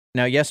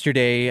Now,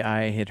 yesterday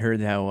I had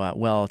heard how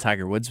well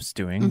Tiger Woods was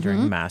doing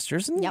during the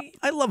Masters. And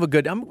I love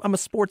I'm a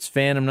sports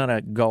fan. I'm not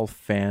a golf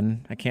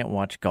fan. I can't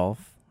watch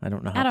golf. I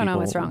don't know how I don't know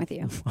people what's wrong with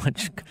you.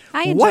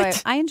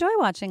 watch. I enjoy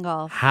watching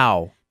golf.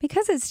 How?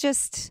 Because it's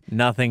just...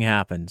 Nothing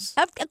happens.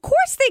 Of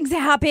course things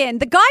happen.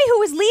 The guy who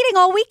was leading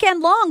all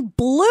weekend long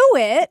blew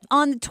it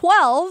on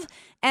 12,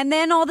 and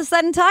then all of a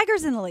sudden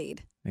Tiger's in the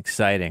lead.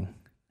 Exciting.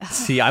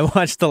 See, I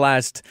watched the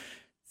last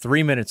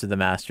 3 minutes of the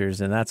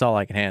Masters, and that's all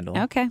I can handle.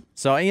 Okay.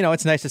 So,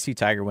 it's nice to see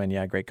Tiger win.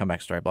 Yeah, great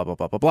comeback story, blah, blah,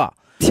 blah, blah, blah.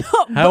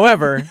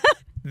 However,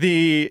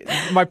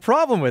 my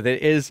problem with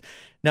it is,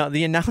 now,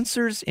 the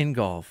announcers in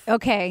golf.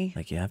 Okay.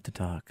 Like, you have to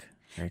talk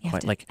very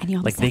quiet. Like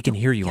they can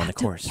hear you on the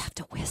course. You have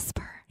to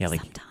whisper. Yeah,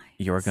 like sometimes.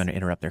 You're going to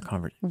interrupt their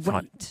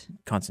Right.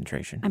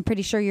 concentration. I'm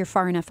pretty sure you're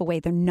far enough away.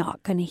 They're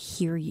not going to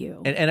hear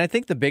you. And I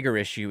think the bigger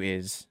issue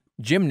is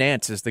Jim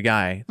Nantz is the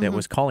guy that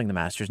was calling the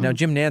Masters. Now,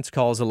 Jim Nantz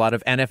calls a lot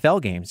of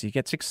NFL games. He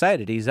gets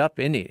excited. He's up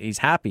in it. He's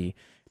happy.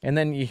 And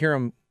then you hear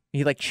him,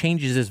 he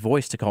changes his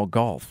voice to call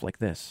golf like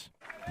this.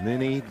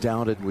 Many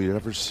doubted we'd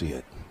ever see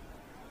it.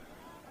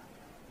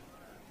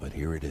 But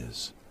here it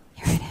is.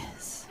 Here it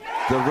is.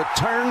 The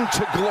return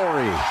to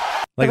glory.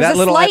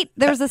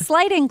 There was a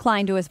slight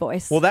incline to his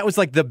voice. Well, that was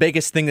the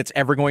biggest thing that's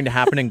ever going to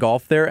happen in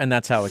golf there, and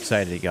that's how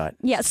excited he got.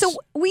 Yeah, so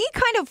we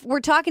kind of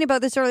were talking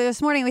about this earlier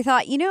this morning. We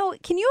thought,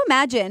 can you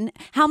imagine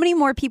how many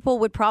more people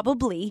would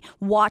probably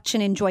watch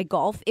and enjoy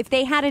golf if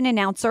they had an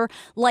announcer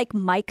like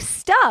Mike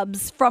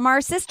Stubbs from our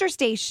sister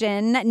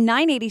station,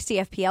 980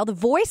 CFPL, the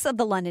voice of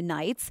the London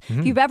Knights.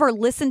 If you've ever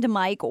listened to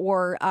Mike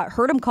or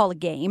heard him call a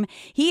game,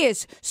 he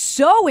is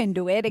so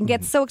into it and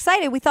gets so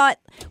excited. We thought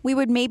we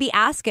would maybe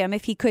ask him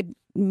if he could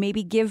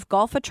maybe give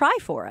golf a try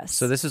for us.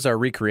 So this is our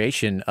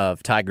recreation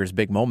of Tiger's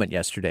big moment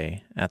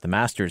yesterday at the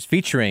Masters,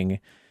 featuring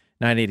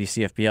 980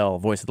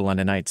 CFPL, voice of the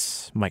London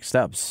Knights, Mike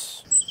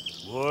Stubbs.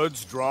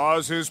 Woods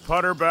draws his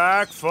putter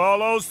back,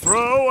 follows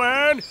through,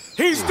 and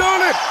he's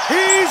done it!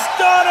 He's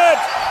done it!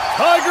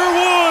 Tiger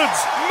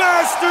Woods,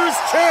 Masters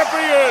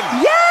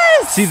champion!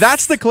 Yes! See,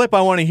 that's the clip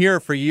I want to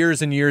hear for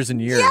years and years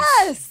and years.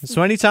 Yes!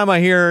 So anytime I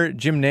hear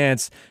Jim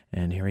Nantz,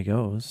 and here he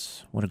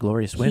goes, what a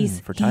glorious win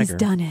for Tiger.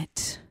 He's done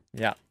it.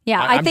 Yeah. Yeah,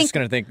 I'm just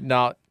going to think,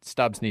 no,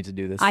 Stubbs needs to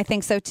do this. I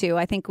think so too.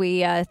 I think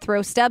we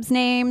throw Stubbs'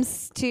 name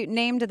to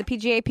the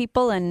PGA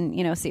people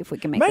and see if we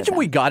can make. Imagine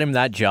we got him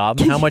that job.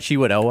 How much he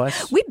would owe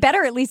us. We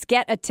better at least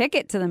get a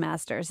ticket to the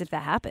Masters if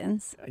that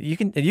happens. You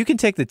can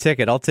take the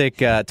ticket. I'll take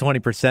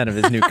 20% of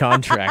his new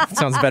contract.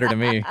 Sounds better to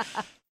me.